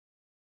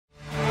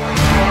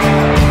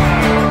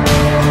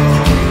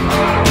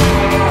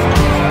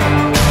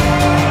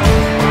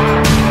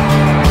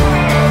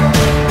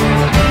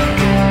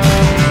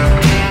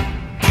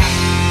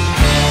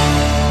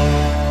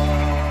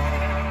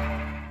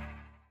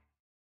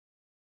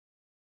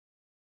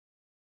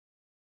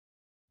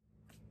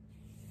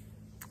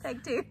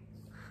Take two.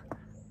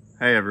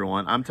 Hey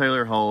everyone, I'm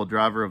Tamarah Hull,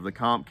 driver of the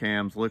Comp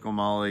Cams, Liqui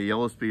Moly,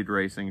 Yellowspeed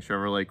Racing,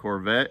 Chevrolet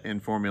Corvette,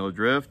 and Formula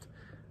Drift.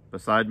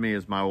 Beside me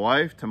is my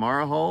wife,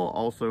 Tamarah Hull,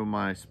 also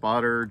my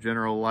spotter,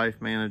 general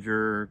life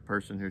manager,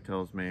 person who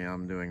tells me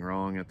I'm doing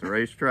wrong at the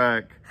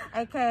racetrack.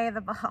 AKA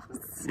the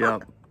boss.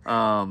 Yep.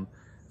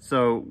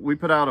 So we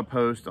put out a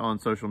post on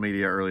social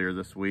media earlier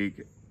this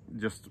week,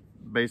 just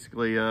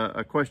basically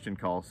a question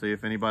call. See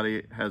if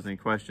anybody has any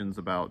questions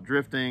about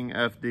drifting,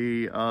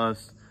 FD,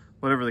 us,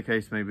 whatever the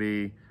case may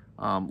be.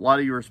 A lot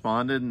of you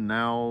responded, and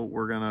now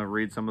we're going to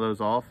read some of those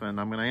off, and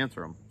I'm going to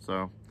answer them.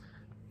 So,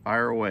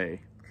 fire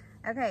away.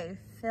 Okay,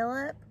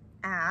 Philip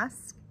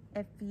asked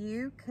if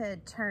you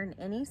could turn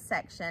any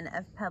section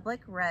of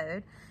public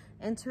road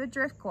into a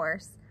drift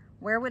course,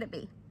 where would it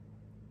be?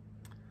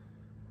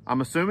 I'm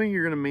assuming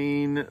you're going to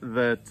mean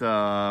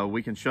that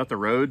we can shut the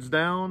roads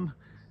down.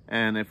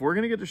 And if we're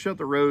going to get to shut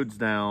the roads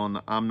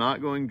down, I'm not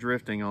going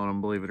drifting on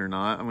them, believe it or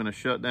not. I'm going to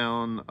shut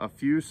down a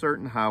few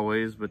certain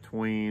highways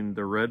between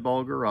the Red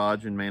Ball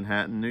Garage in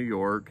Manhattan, New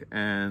York,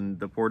 and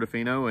the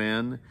Portofino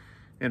Inn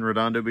in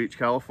Redondo Beach,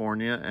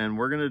 California. And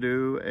we're going to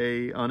do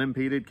a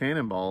unimpeded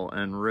cannonball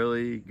and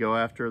really go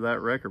after that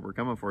record. We're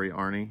coming for you,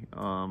 Arnie.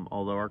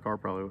 Although our car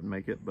probably wouldn't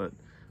make it, but...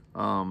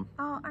 oh,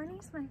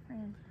 Arnie's my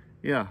friend.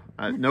 Yeah,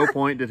 at no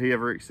point did he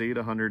ever exceed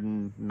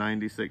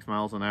 196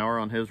 miles an hour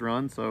on his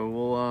run, so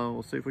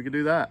we'll see if we can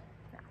do that.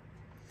 Yeah.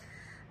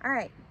 All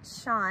right,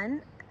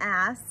 Sean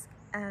asks,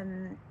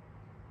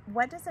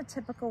 what does a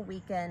typical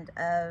weekend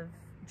of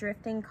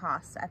drifting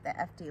cost at the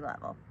FD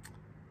level?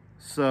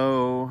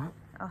 So...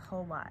 a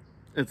whole lot.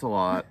 It's a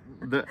lot.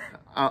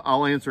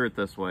 I'll answer it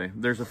this way.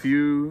 There's a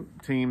few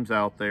teams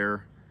out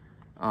there,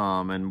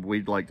 and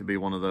we'd like to be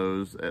one of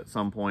those at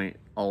some point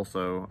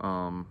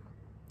also,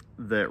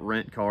 that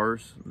rent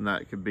cars, and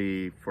that could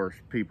be for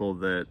people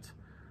that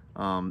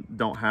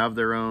don't have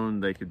their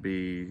own. They could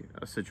be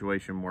a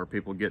situation where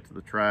people get to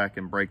the track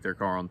and break their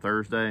car on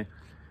Thursday.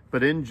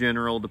 But in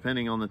general,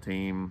 depending on the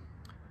team,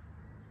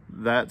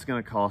 that's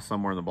going to cost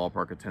somewhere in the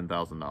ballpark of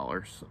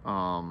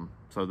 $10,000.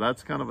 So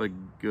that's kind of a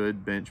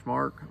good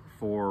benchmark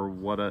for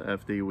what a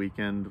FD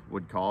weekend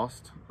would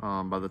cost.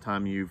 By the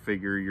time you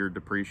figure your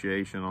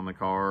depreciation on the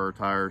car,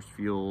 tires,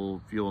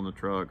 fuel in the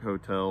truck,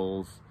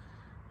 hotels,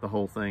 the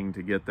whole thing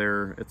to get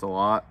there, it's a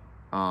lot.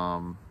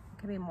 It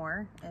could be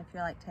more if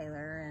you're like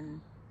Taylor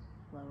and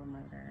blow a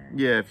motor.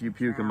 Yeah, if you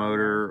puke a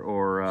motor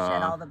or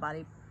shed all the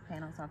body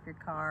panels off your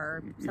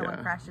car,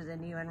 someone crashes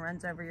into you and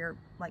runs over your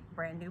like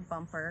brand new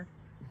bumper.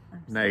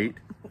 Nate.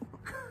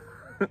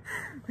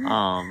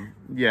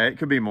 Yeah, it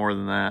could be more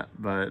than that,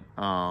 but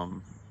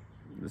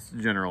this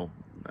general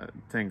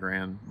 10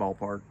 grand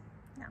ballpark.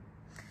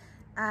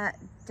 Yeah.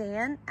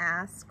 Dan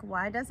asked,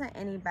 why doesn't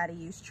anybody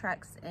use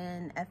trucks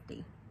in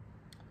FD?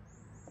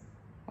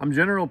 I'm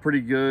generally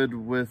pretty good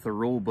with the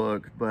rule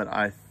book, but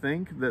I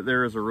think that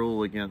there is a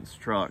rule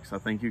against trucks. I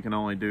think you can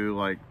only do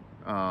like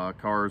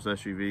cars,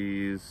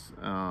 SUVs.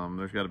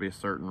 There's got to be a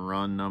certain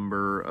run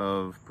number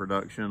of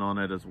production on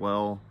it as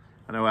well.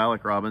 I know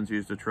Alec Robbins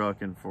used a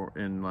truck in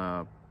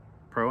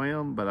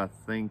Pro-Am, but I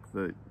think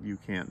that you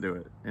can't do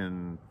it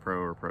in Pro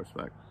or Pro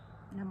Spec.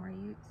 No more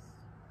Utes?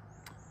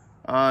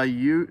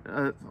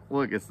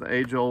 Look, it's the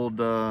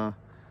age-old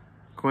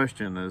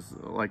question. Is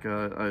like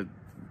the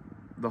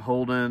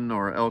Holden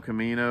or El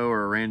Camino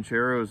or a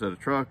Ranchero, is it a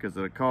truck, is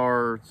it a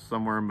car?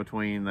 Somewhere in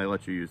between, they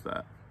let you use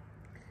that.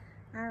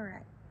 All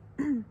right.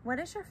 What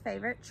is your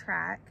favorite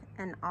track,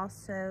 and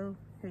also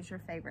who's your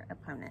favorite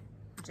opponent?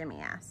 Jimmy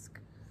asked.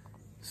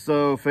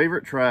 So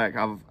favorite track,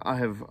 I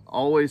have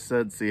always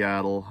said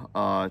Seattle.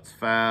 It's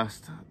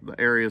fast, the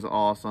area is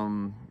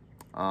awesome,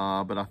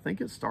 but I think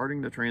it's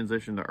starting to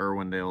transition to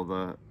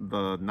Irwindale.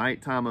 The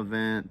nighttime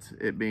event,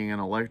 it being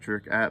an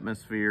electric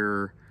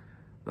atmosphere,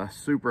 the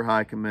super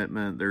high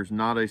commitment. There's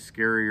not a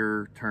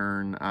scarier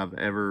turn I've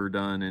ever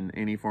done in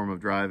any form of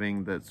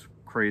driving that's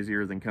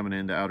crazier than coming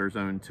into Outer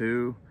Zone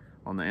 2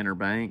 on the inner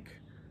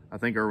bank. I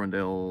think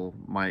Irwindale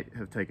might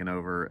have taken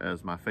over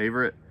as my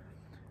favorite.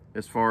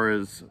 As far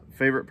as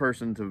favorite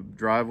person to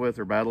drive with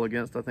or battle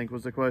against, I think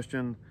was the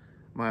question.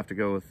 I might have to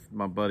go with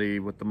my buddy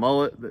with the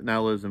mullet that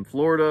now lives in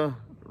Florida,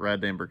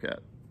 Rad Dan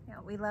Burkett. Yeah,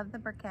 we love the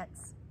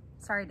Burketts.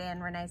 Sorry, Dan,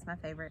 Renee's my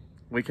favorite.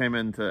 We came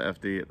into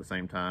FD at the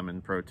same time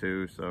in Pro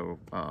 2, so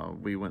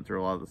we went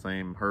through a lot of the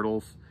same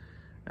hurdles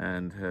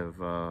and have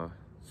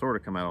sort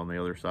of come out on the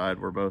other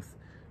side. We're both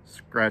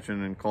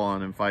scratching and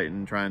clawing and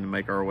fighting, trying to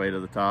make our way to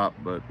the top,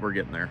 but we're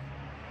getting there.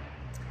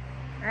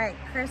 All right,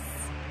 Chris,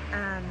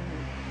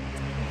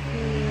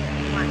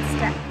 he wants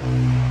to...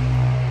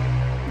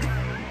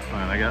 It's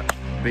fine, I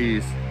got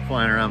bees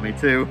flying around me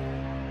too.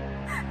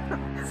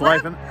 It's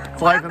life in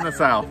the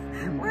South.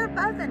 We're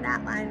both in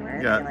that line.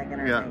 We're like in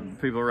our face.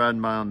 People riding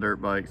by on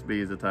dirt bikes,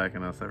 bees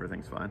attacking us,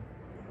 everything's fine.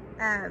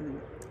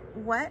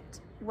 What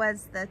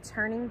was the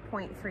turning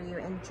point for you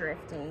in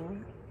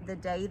drifting, the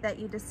day that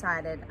you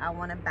decided, I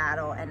want to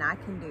battle and I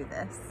can do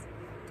this?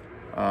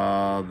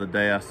 The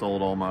day I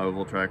sold all my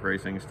oval track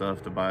racing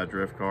stuff to buy a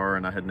drift car,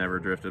 and I had never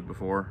drifted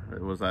before.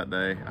 It was that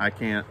day. I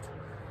can't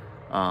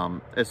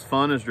As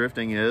fun as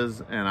drifting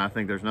is, and I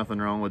think there's nothing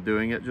wrong with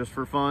doing it just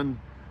for fun,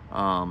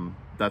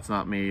 that's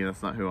not me.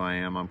 That's not who I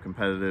am. I'm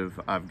competitive.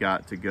 I've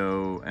got to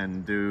go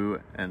and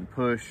do and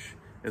push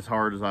as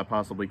hard as I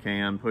possibly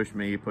can. Push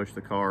me, push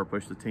the car,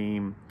 push the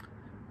team.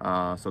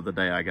 So the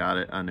day I got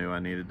it, I knew I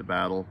needed to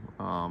battle.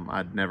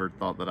 I'd never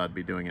thought that I'd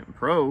be doing it in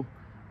pro,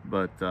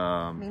 but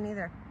me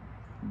neither.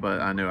 But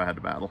I knew I had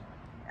to battle.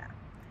 Yeah,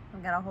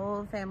 I've got a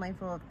whole family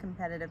full of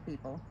competitive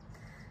people.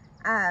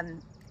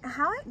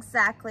 How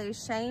exactly,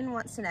 Shane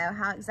wants to know,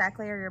 how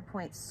exactly are your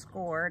points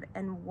scored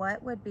and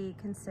what would be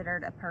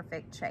considered a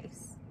perfect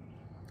chase?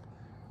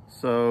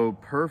 So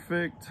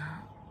perfect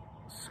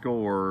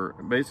score,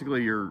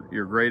 basically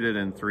you're graded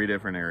in 3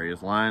 different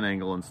areas: line,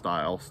 angle, and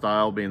style.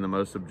 Style being the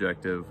most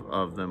objective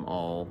of them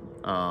all.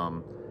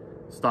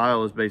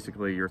 Style is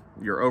basically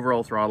your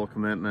overall throttle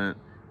commitment,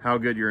 how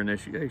good your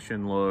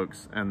initiation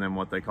looks, and then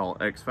what they call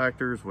X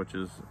factors, which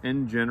is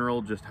in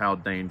general just how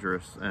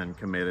dangerous and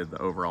committed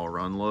the overall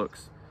run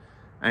looks.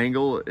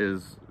 Angle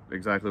is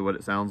exactly what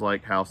it sounds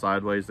like, how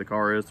sideways the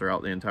car is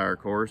throughout the entire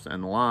course,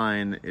 and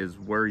line is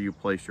where you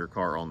place your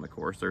car on the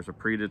course. There's a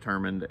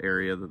predetermined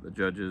area that the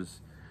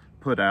judges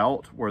put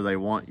out where they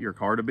want your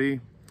car to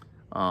be.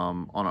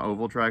 On an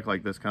oval track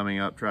like this coming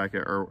up track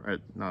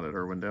not at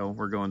Irwindale,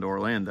 we're going to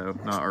Orlando,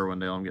 not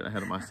Irwindale, I'm getting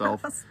ahead of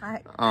myself.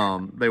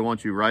 They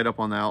want you right up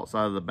on the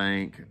outside of the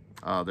bank.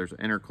 There's an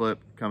inner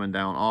clip coming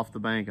down off the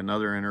bank,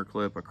 another inner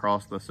clip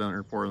across the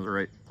center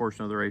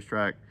portion of the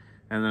racetrack,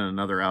 and then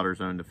another outer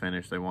zone to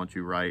finish. They want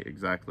you right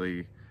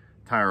exactly,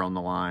 tire on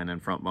the line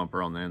and front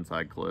bumper on the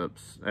inside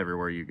clips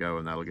everywhere you go,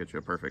 and that'll get you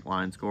a perfect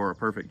line score. A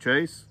perfect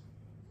chase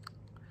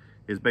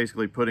is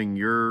basically putting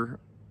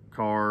your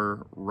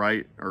car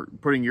right, or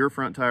putting your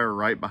front tire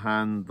right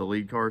behind the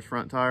lead car's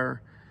front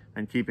tire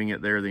and keeping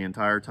it there the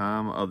entire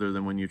time, other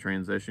than when you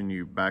transition,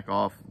 you back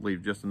off,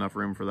 leave just enough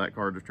room for that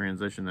car to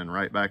transition, then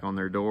right back on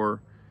their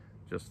door,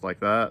 just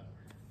like that.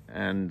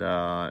 And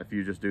if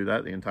you just do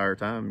that the entire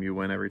time, you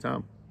win every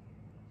time.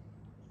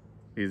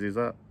 Easy as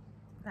that.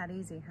 That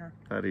easy, huh?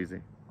 That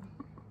easy.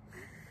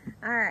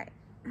 All right.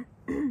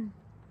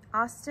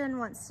 Austin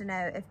wants to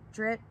know, if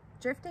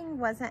drifting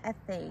wasn't a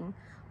thing,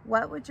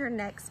 what would your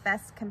next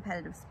best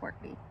competitive sport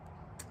be?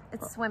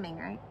 It's swimming,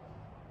 right?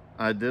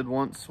 I did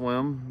once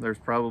swim. There's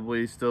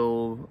probably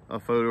still a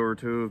photo or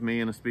two of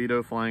me in a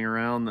Speedo flying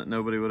around that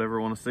nobody would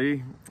ever want to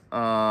see.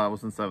 I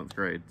was in 7th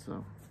grade,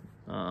 so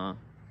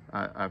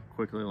I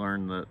quickly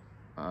learned that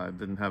I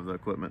didn't have the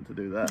equipment to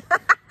do that.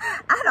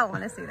 I don't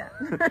want to see that.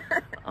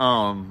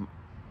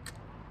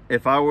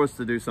 If I was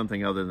to do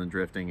something other than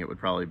drifting, it would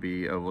probably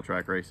be oval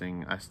track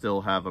racing. I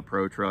still have a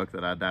pro truck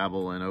that I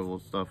dabble in oval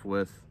stuff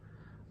with.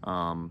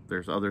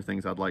 There's other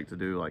things I'd like to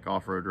do, like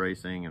off-road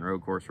racing and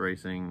road course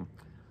racing.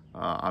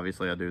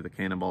 Obviously I do the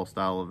cannonball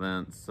style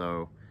events,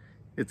 so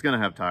it's going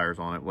to have tires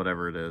on it,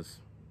 whatever it is.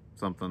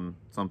 Something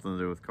to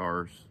do with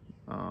cars.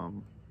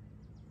 I'm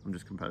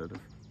just competitive.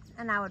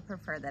 And I would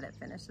prefer that it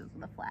finishes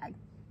with a flag.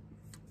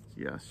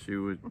 Yes,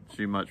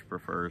 she much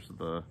prefers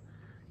the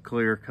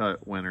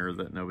clear-cut winner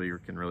that nobody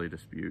can really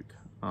dispute.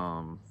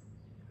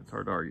 It's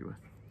hard to argue with.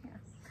 Yeah.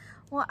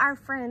 Well, our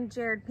friend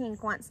Jared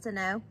Pink wants to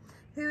know,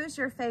 who is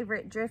your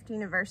favorite Drift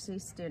University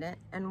student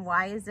and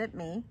why is it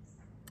me?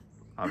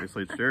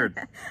 Obviously it's Jared.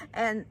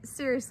 And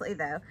seriously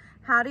though,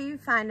 how do you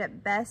find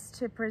it best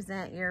to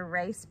present your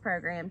race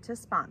program to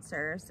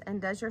sponsors,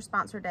 and does your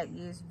sponsor deck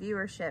use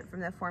viewership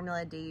from the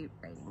Formula D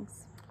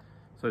ratings?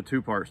 So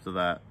 2 parts to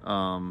that.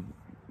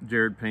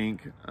 Jared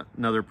Pink,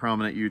 another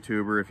prominent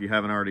YouTuber. If you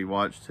haven't already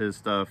watched his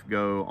stuff,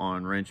 go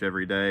on Wrench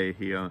Every Day.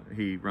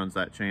 He runs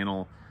that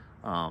channel.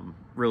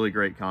 Really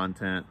great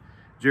content.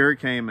 Jared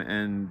came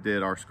and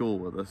did our school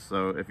with us.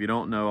 So if you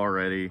don't know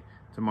already,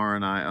 Tamarah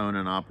and I own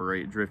and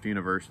operate Drift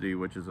University,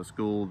 which is a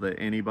school that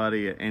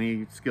anybody at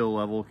any skill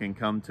level can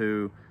come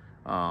to.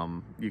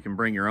 You can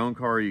bring your own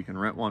car, you can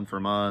rent one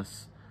from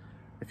us.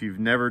 If you've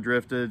never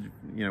drifted,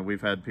 you know,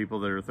 we've had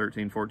people that are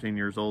 13, 14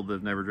 years old that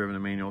have never driven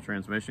a manual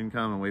transmission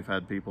come, and we've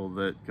had people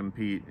that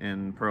compete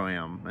in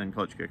Pro-Am and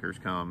clutch kickers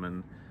come,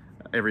 and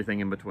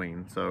everything in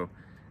between. So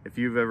if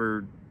you've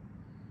ever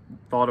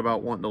thought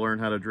about wanting to learn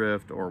how to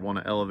drift or want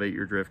to elevate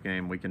your drift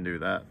game, we can do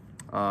that.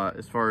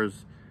 As far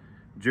as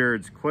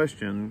Jared's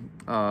question,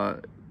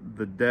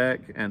 the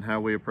deck and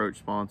how we approach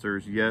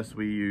sponsors, yes,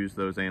 we use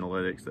those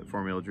analytics that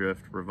Formula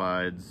Drift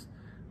provides.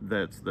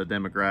 That's the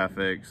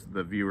demographics,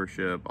 the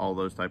viewership, all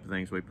those type of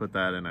things. We put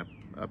that in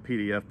a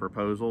PDF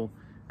proposal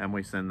and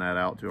we send that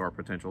out to our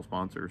potential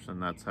sponsors, and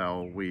that's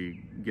how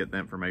we get the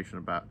information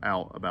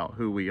about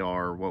who we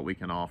are, what we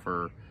can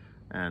offer,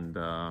 and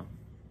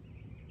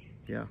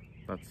yeah,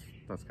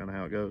 that's kind of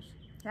how it goes.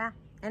 Yeah,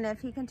 and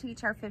if he can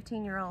teach our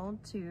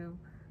 15-year-old to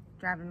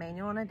drive a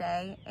manual in a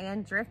day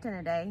and drift in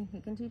a day,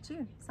 he can teach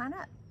you. Sign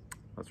up.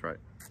 That's right.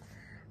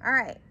 All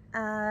right.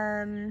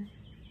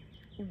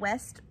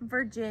 West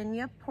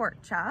Virginia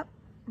Pork Chop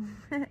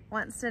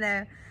wants to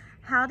know,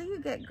 how do you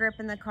get grip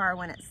in the car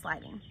when it's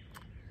sliding?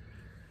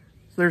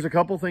 So there's a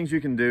couple things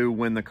you can do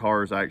when the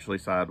car is actually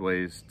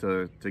sideways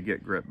to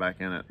get grip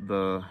back in it.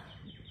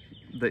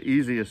 The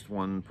easiest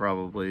one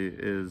probably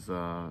is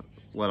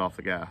let off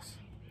the gas.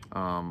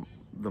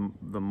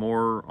 The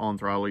more on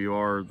throttle you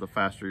are, the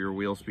faster your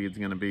wheel speed's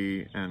going to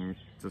be, and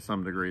to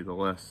some degree the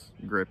less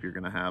grip you're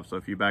going to have. So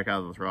if you back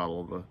out of the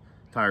throttle, the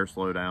tires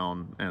slow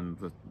down and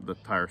the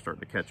tires start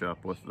to catch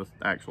up with the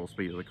actual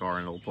speed of the car,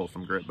 and it'll pull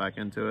some grip back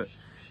into it.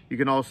 You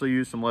can also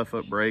use some left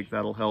foot brake.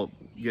 That'll help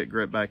get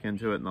grip back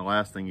into it. And the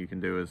last thing you can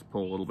do is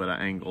pull a little bit of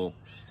angle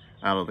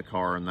out of the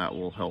car, and that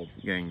will help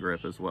gain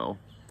grip as well.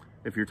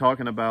 If you're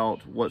talking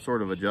about what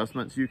sort of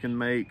adjustments you can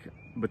make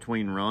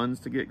between runs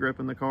to get grip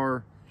in the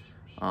car,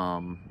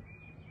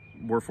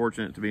 we're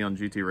fortunate to be on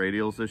GT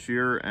Radials this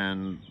year,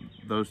 and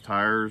those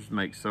tires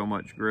make so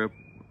much grip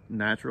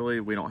naturally.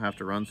 We don't have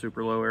to run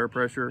super low air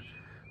pressure,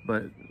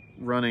 but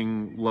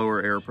running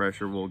lower air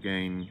pressure will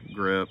gain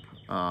grip.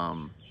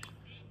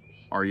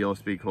 Our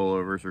Yellowspeed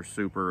coilovers are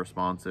super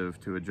responsive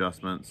to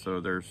adjustments, so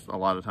there's a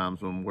lot of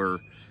times when we're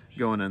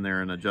going in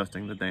there and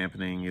adjusting the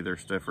dampening, either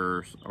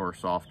stiffer or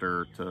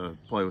softer, to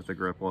play with the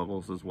grip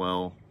levels as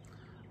well.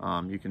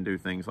 You can do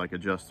things like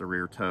adjust the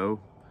rear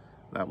toe.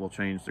 That will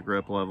change the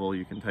grip level.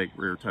 You can take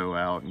rear toe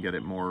out and get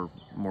it more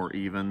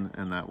even,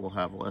 and that will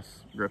have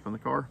less grip in the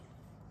car.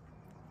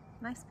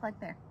 Nice plug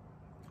there.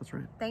 That's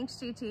right. Thanks,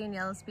 GT and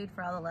Yellowspeed,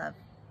 for all the love.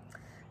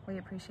 We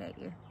appreciate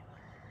you.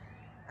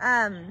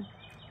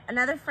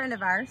 Another friend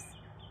of ours.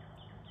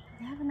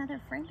 We have another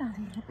friend on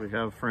here. We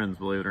have friends,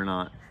 believe it or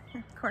not.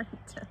 According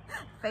to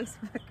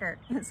Facebook or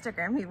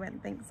Instagram, you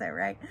wouldn't think so,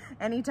 right?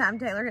 Anytime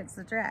Taylor hits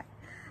the track.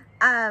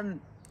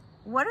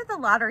 What are the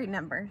lottery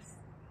numbers?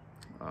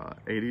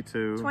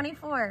 82.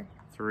 24.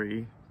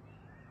 3.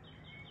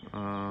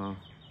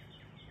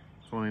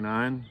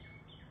 29.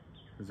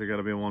 Is there got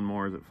to be one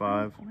more? Is it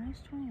 5?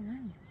 Where's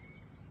 29?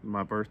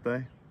 My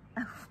birthday?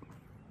 Oh.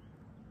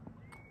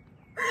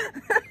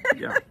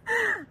 Yeah.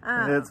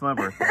 It's my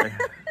birthday.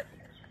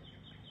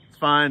 It's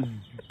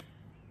fine.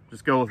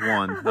 Just go with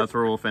 1. That's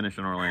where we'll finish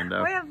in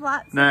Orlando. We have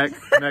lots.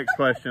 Next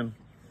question.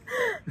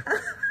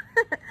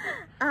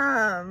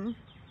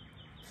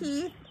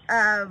 Keith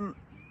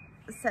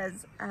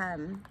says,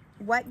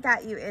 what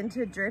got you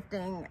into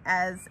drifting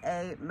as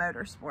a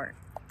motorsport?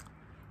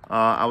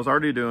 I was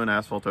already doing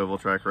asphalt oval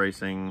track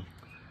racing.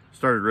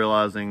 Started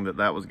realizing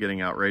that was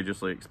getting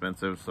outrageously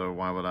expensive, so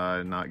why would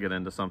I not get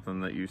into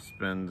something that you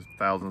spend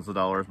thousands of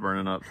dollars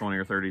burning up 20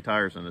 or 30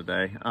 tires in a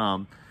day?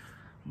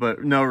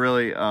 But no,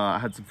 really, I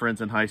had some friends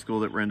in high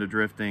school that were into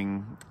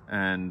drifting,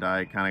 and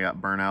I kind of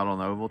got burnt out on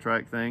the oval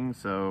track thing,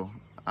 so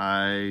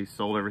I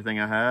sold everything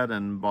I had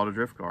and bought a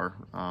drift car.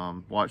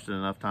 Watched it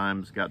enough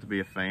times, got to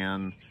be a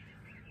fan.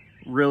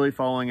 Really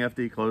following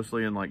FD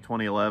closely in like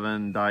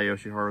 2011. Dai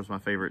Yoshihara was my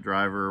favorite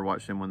driver.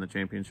 Watched him win the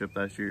championship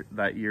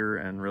that year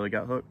and really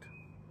got hooked.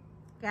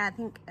 Yeah, I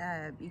think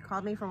you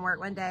called me from work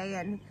one day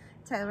and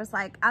Taylor was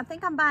like, I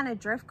think I'm buying a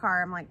drift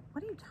car. I'm like,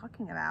 what are you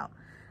talking about?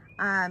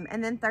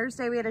 And then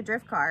Thursday we had a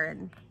drift car,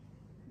 and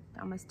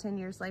almost 10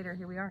 years later,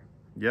 here we are.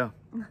 Yeah.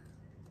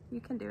 You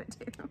can do it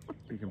too.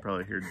 You can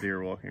probably hear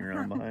deer walking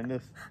around behind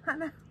us. I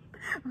know.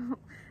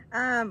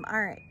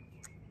 All right.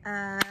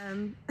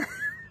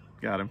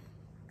 Got him.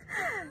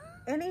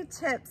 Any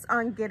tips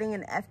on getting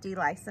an FD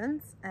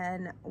license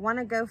and want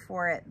to go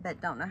for it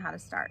but don't know how to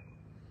start?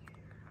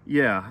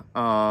 Yeah,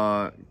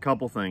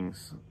 couple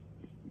things.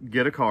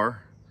 Get a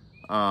car.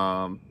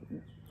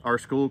 Our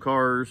school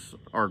cars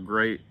are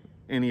great.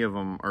 Any of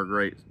them are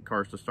great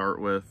cars to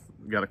start with.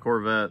 Got a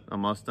Corvette, a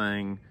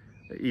Mustang,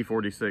 a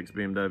E46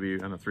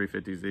 BMW, and a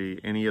 350Z.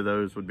 Any of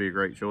those would be a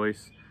great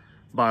choice.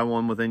 Buy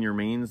one within your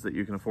means that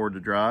you can afford to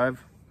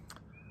drive.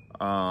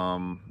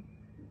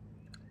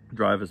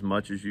 Drive as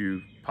much as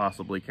you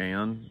possibly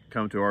can.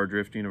 Come to our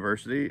Drift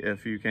University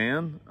if you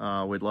can.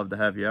 We'd love to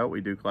have you out.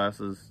 We do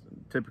classes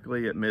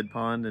typically at Mid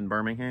Pond in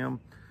Birmingham,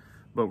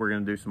 but we're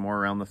going to do some more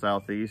around the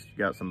Southeast. You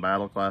got some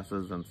battle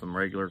classes and some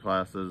regular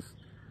classes.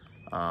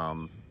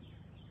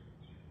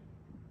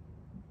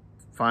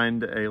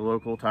 Find a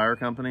local tire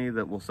company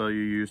that will sell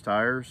you used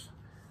tires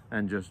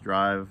and just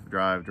drive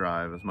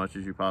as much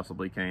as you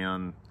possibly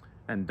can,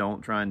 and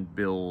don't try and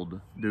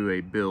do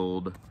a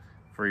build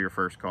for your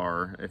first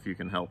car if you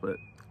can help it.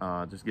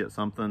 Just get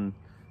something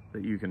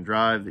that you can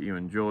drive, that you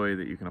enjoy,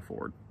 that you can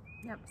afford.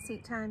 Yep,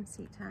 seat time,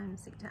 seat time,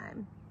 seat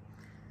time.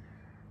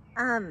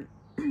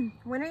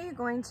 When are you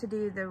going to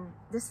do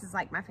this is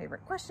like my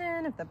favorite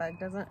question, if the bug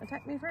doesn't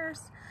attack me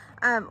first.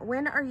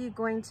 When are you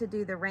going to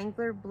do the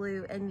Wrangler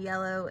blue and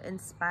yellow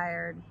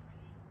inspired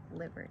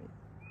livery?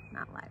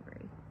 Not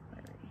livery.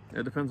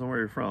 It depends on where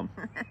you're from.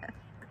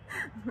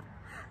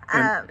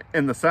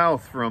 In the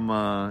South,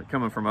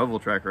 coming from oval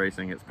track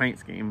racing, it's paint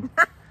scheme.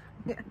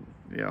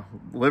 Yeah,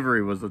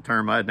 livery was a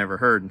term I'd never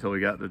heard until we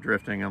got to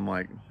drifting. I'm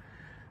like,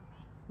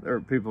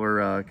 people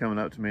are coming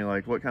up to me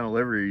like, what kind of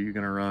livery are you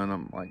going to run?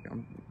 I'm like,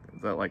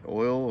 is that like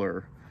oil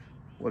or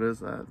what is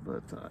that?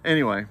 But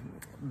anyway,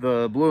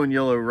 the blue and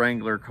yellow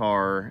Wrangler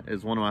car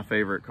is one of my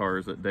favorite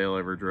cars that Dale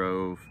ever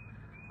drove.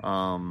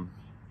 When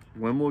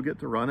we'll get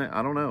to run it,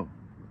 I don't know.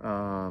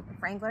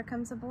 If Wrangler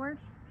comes aboard,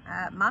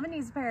 Mama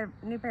needs a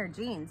new pair of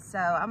jeans, so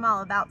I'm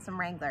all about some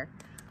Wrangler.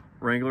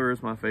 Wrangler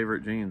is my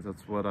favorite jeans.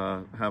 That's what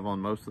I have on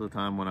most of the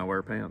time when I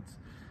wear pants.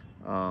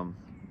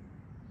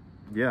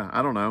 Yeah,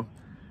 I don't know.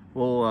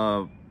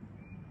 We'll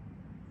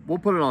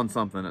put it on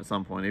something at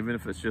some point, even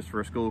if it's just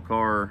for a school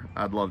car.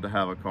 I'd love to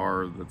have a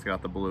car that's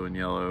got the blue and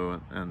yellow,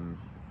 and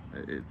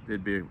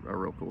it'd be a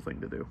real cool thing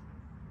to do.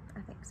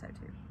 I think so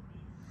too.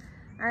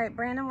 All right,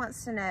 Brandon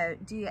wants to know,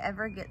 do you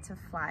ever get to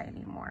fly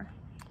anymore?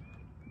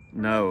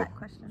 No,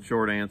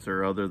 short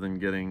answer, other than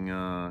getting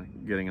on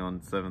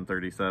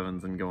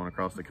 737s and going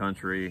across the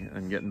country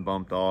and getting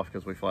bumped off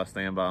because we fly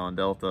standby on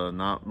Delta,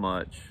 not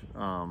much.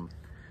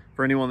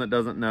 For anyone that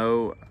doesn't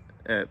know,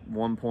 at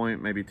one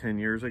point, maybe 10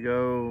 years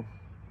ago,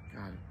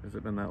 God, has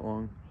it been that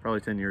long?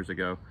 Probably 10 years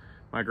ago,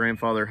 my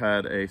grandfather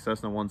had a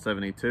Cessna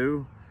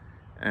 172,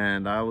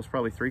 and I was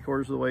probably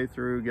 3/4 of the way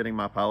through getting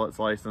my pilot's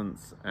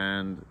license,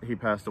 and he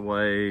passed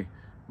away.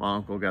 My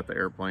uncle got the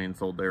airplane,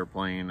 sold the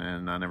airplane,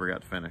 and I never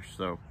got to finish.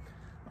 So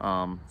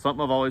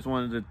something I've always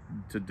wanted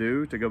to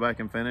do, to go back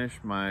and finish.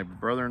 My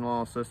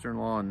brother-in-law,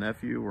 sister-in-law, and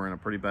nephew were in a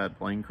pretty bad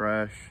plane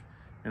crash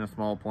in a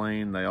small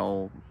plane. They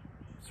all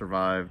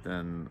survived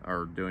and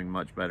are doing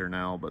much better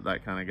now, but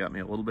that kind of got me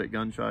a little bit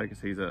gun shy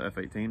because he's a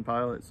F-18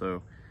 pilot.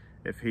 So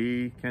if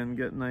he can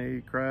get in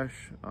a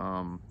crash,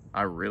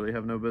 I really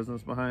have no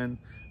business behind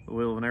the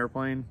wheel of an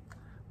airplane.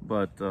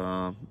 But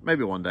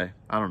maybe one day.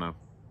 I don't know.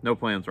 No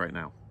plans right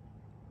now.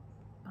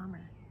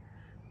 Bummer.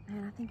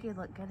 Man, I think you'd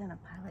look good in a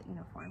pilot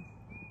uniform.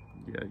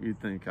 Yeah, you'd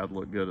think I'd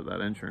look good at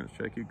that insurance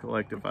check you'd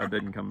collect if I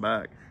didn't come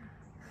back.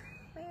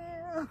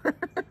 Well,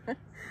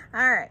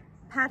 all right.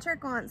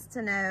 Patrick wants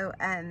to know,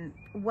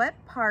 what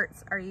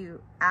parts are you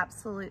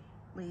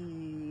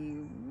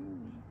absolutely,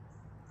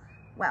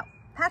 well,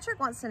 Patrick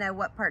wants to know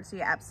what parts are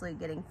you absolutely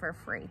getting for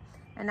free.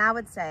 And I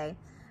would say,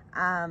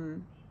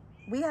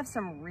 we have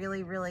some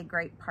really, really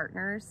great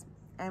partners.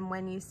 And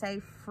when you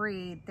say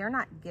free, they're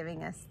not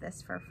giving us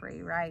this for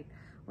free, right?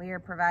 We're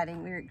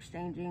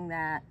exchanging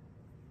that,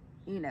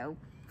 you know,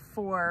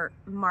 for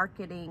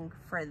marketing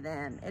for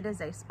them. It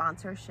is a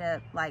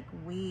sponsorship. Like,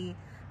 we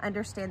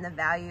understand the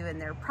value in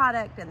their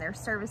product and their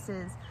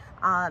services,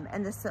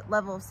 and the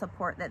level of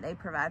support that they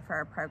provide for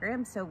our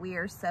program. So we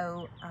are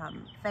so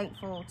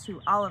thankful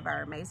to all of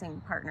our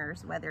amazing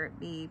partners, whether it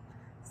be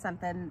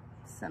something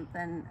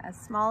as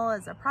small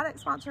as a product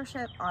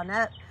sponsorship on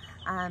up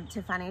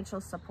to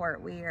financial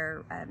support. We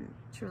are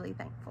truly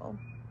thankful.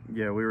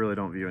 Yeah, we really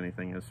don't view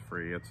anything as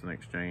free. It's an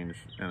exchange,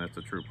 and it's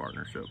a true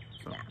partnership.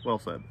 So, yeah. Well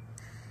said.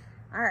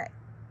 All right.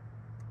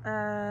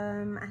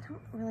 I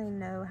don't really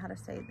know how to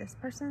say this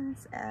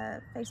person's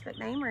Facebook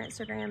name or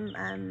Instagram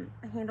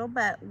handle,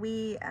 but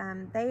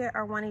they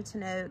are wanting to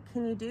know,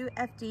 can you do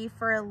FD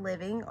for a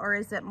living, or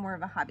is it more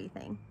of a hobby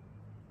thing?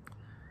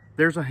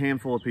 There's a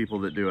handful of people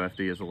that do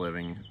FD as a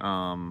living.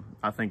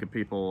 I think of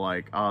people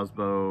like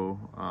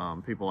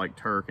Osbo, people like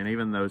Turk, and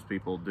even those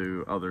people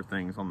do other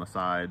things on the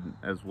side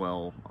as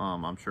well,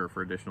 I'm sure,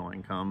 for additional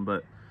income.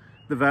 But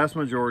the vast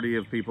majority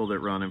of people that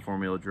run in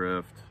Formula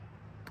Drift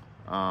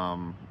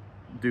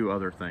do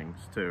other things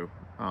too.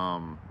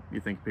 You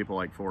think people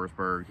like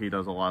Forsberg, he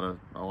does a lot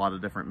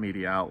of different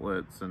media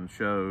outlets and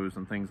shows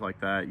and things like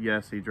that.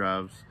 Yes, he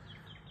drives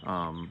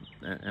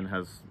and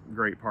has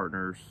great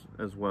partners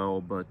as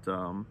well, but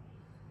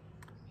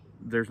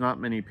there's not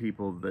many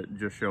people that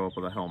just show up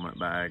with a helmet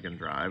bag and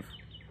drive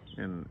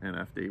in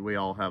FD. We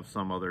all have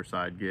some other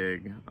side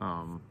gig.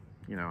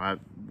 You know,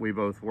 we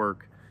both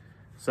work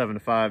 7 to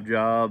 5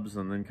 jobs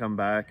and then come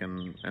back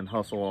and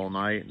hustle all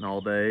night and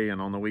all day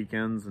and on the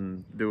weekends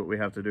and do what we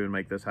have to do to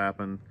make this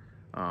happen.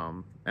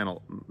 And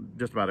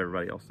just about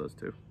everybody else does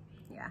too.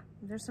 Yeah,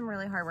 there's some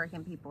really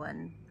hardworking people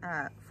in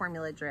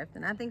Formula Drift,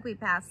 and I think we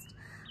passed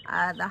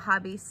the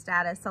hobby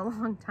status a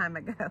long time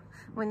ago.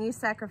 When you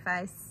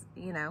sacrifice,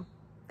 you know,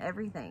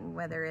 everything,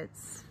 whether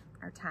it's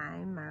our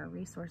time, our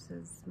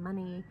resources,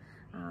 money,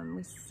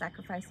 we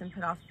sacrifice and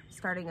put off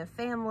starting a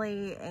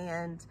family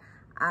and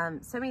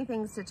so many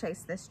things to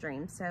chase this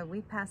dream. So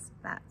we passed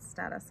that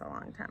status a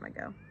long time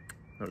ago.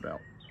 No doubt.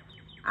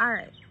 All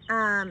right.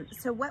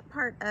 So what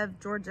part of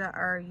Georgia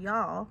are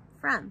y'all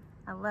from?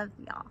 I love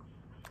y'all.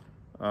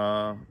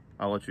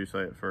 I'll let you say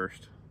it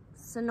first.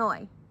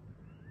 Sonoy.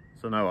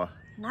 Sonoa.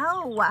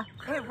 No,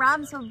 it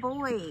rhymes with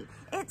boy.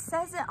 It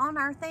says it on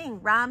our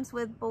thing. Rhymes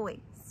with boy.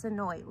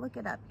 Sonoy. Look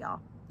it up, y'all.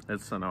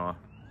 It's Sonoa.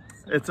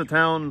 It's a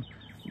town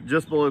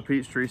just below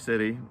Peachtree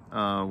City,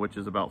 which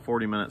is about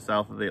 40 minutes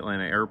south of the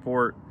Atlanta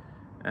airport.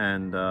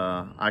 And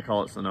I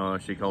call it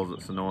Sonoa. She calls it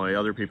Sonoy.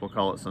 Other people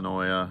call it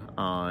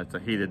Sonoya. It's a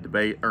heated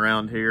debate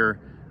around here.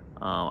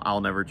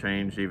 I'll never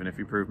change, even if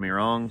you prove me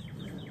wrong.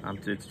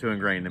 It's too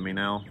ingrained in me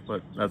now,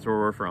 but that's where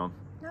we're from.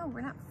 No,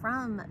 we're not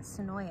from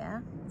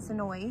Sonoya.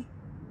 Sonoy.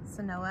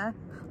 Sonoa.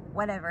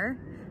 Whatever.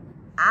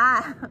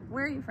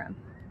 Where are you from?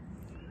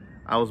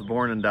 I was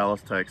born in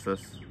Dallas,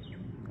 Texas.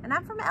 And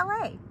I'm from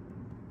LA.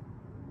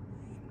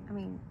 I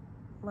mean,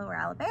 lower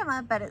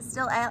Alabama, but it's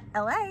still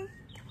LA.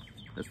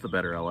 It's the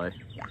better LA.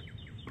 Yeah.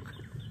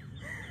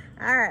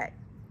 All right.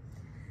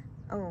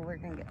 Oh, we're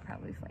going to get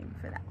probably flamed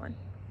for that one.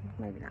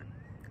 Maybe not.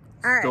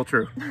 All right. Still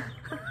true.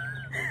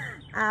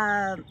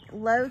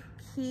 Low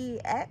Key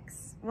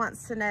X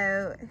wants to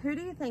know, who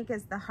do you think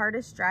is the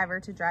hardest driver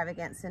to drive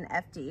against in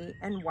FD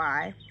and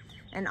why?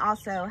 And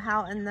also,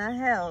 how in the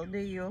hell do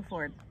you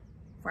afford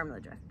Formula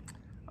Drift?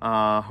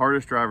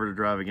 Hardest driver to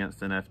drive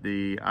against in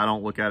FD, I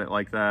don't look at it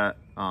like that.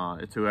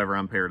 It's whoever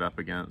I'm paired up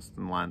against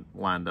and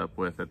lined up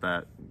with at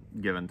that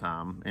given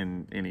time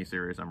in any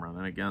series I'm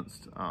running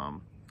against.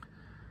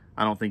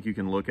 I don't think you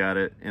can look at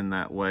it in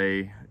that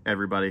way.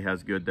 Everybody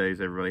has good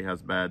days, everybody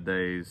has bad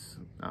days.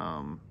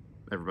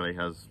 Everybody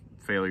has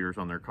failures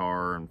on their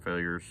car and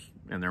failures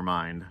in their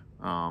mind.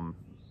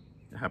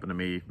 It happened to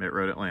me at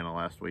Road Atlanta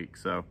last week.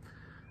 So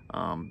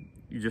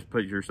you just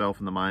put yourself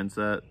in the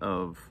mindset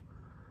of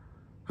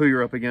who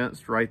you're up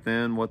against right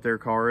then, what their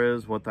car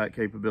is, what that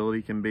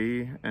capability can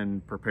be,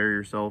 and prepare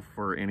yourself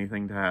for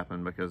anything to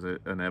happen, because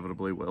it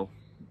inevitably will.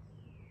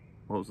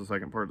 What was the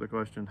second part of the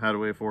question? How do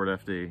we afford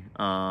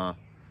FD?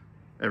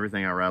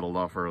 Everything I rattled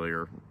off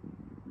earlier.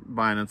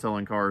 Buying and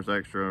selling cars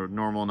extra,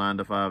 normal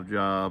 9-to-5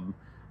 job,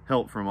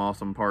 help from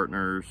awesome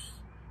partners,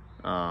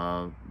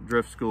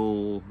 drift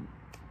school,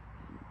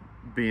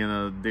 being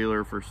a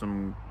dealer for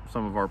some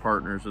of our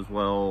partners as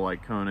well,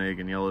 like Konig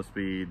and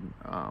Yellowspeed.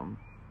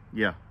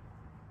 Yeah,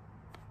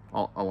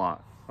 a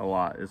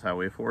lot is how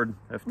we afford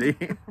FD.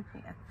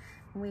 Yeah.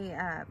 We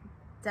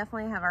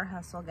definitely have our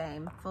hustle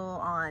game full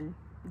on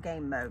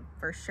game mode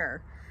for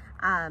sure.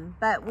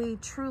 But we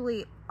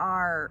truly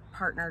are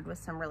partnered with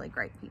some really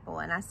great people.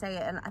 And I say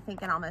it, and I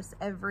think in almost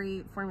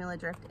every Formula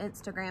Drift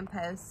Instagram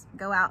post,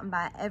 go out and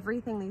buy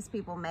everything these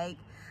people make.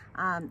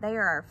 They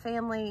are our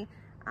family,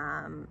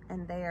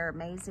 and they are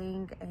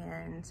amazing,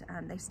 and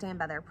they stand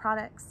by their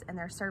products and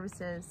their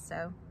services.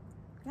 So,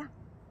 yeah.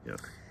 Yes.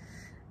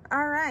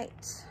 All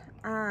right.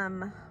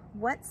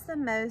 What's the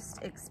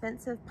most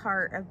expensive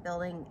part of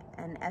building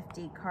an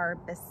FD car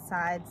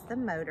besides the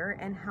motor,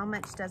 and how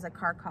much does a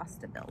car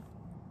cost to build?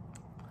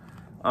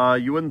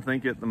 You wouldn't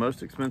think it. The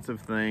most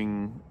expensive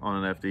thing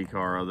on an FD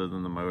car, other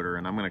than the motor,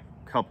 and I'm going to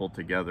couple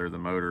together the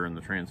motor and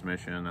the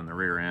transmission and the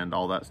rear end,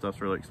 all that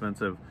stuff's really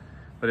expensive,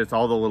 but it's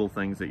all the little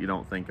things that you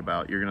don't think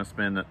about. You're going to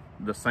spend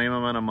the same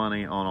amount of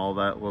money on all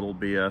that little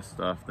BS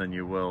stuff than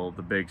you will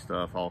the big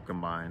stuff all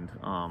combined.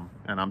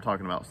 And I'm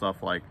talking about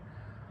stuff like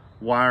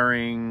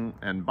wiring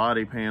and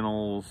body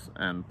panels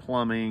and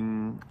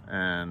plumbing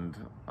and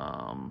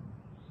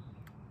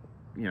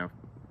you know,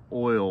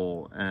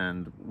 oil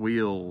and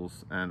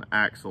wheels and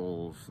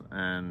axles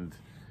and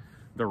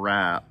the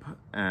wrap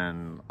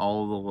and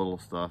all the little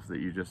stuff that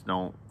you just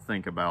don't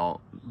think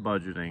about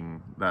budgeting.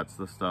 That's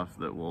the stuff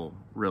that will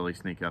really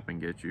sneak up and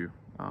get you,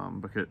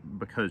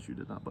 because you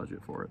did not budget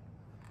for it.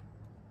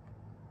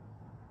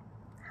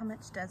 How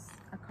much does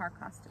a car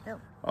cost to build?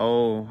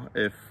 Oh,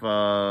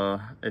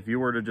 if you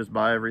were to just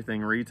buy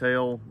everything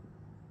retail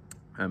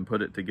and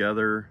put it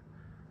together,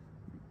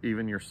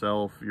 even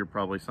yourself, you're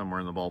probably somewhere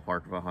in the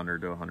ballpark of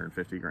 100 to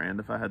 150 grand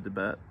if I had to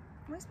bet.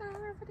 Why spend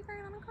 150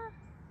 grand on a car?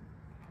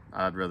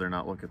 I'd rather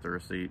not look at the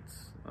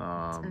receipts.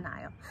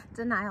 Denial.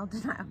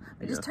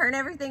 We just turn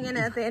everything in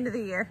at the end of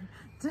the year.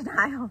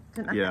 Denial.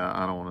 Yeah,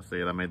 I don't want to see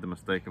it. I made the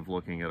mistake of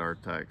looking at our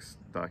tax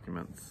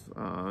documents.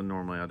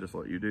 Normally I just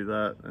let you do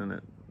that, and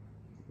it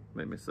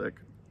made me sick.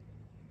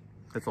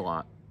 It's a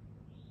lot.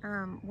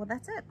 Well,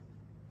 that's it.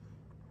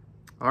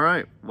 All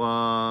right.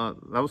 Well,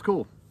 that was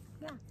cool.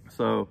 Yeah.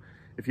 So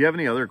if you have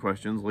any other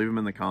questions, leave them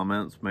in the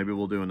comments. Maybe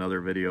we'll do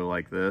another video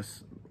like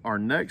this. Our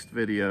next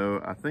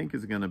video, I think,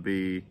 is going to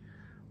be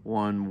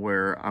one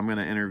where I'm going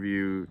to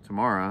interview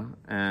Tamarah,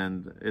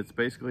 and it's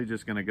basically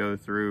just going to go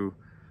through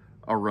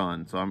a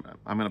run. So I'm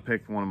going to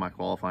pick one of my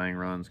qualifying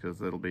runs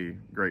because it'll be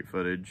great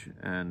footage,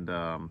 and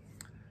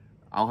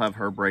I'll have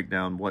her break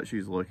down what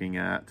she's looking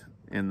at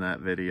in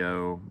that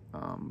video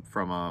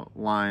from a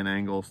line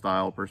angle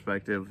style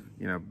perspective,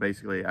 you know,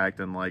 basically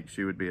acting like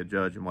she would be a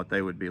judge and what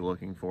they would be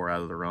looking for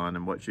out of the run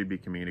and what she'd be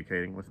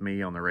communicating with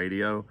me on the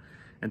radio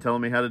and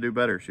telling me how to do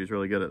better. She's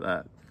really good at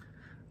that.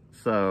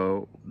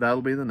 So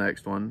that'll be the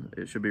next one.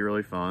 It should be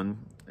really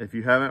fun. If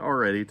you haven't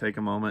already, take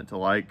a moment to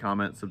like,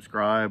 comment,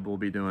 subscribe. We'll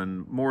be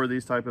doing more of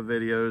these type of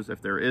videos.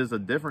 If there is a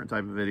different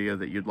type of video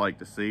that you'd like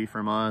to see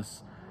from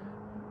us,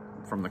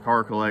 from the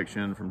car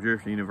collection, from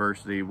Drift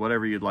University,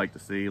 whatever you'd like to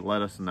see,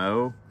 let us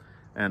know.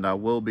 And I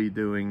will be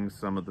doing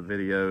some of the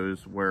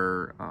videos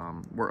where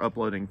we're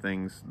uploading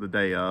things the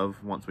day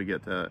of. Once we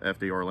get to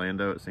FD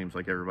Orlando, it seems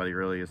like everybody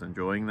really is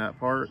enjoying that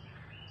part.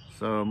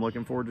 So I'm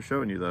looking forward to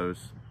showing you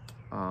those.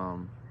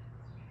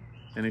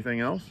 Anything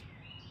else?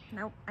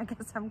 Nope, I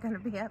guess I'm going to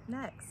be up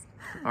next.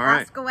 All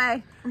right. Ask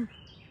away.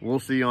 We'll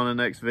see you on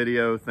the next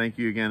video. Thank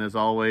you again, as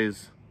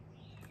always.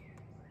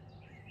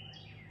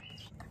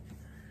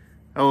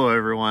 Hello,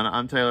 everyone.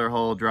 I'm Tamarah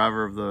Hull,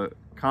 driver of the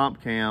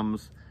Comp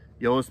Cams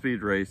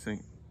Yellowspeed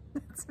Racing.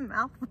 That's a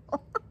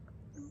mouthful.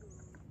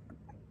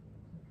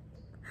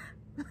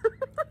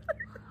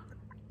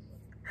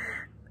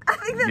 I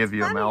think that's Give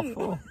you funny. a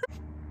mouthful.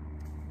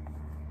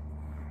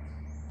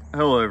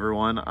 Hello,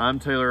 everyone. I'm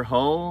Tamarah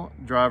Hull,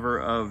 driver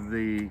of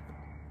the...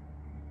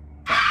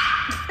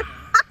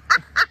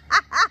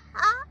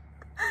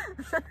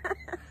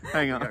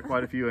 Hang on. Got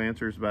quite a few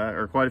answers back,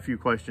 or quite a few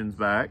questions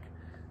back.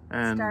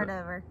 And start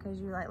over, because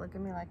you like look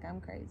at me like I'm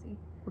crazy.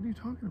 What are you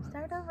talking about?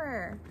 Start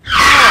over.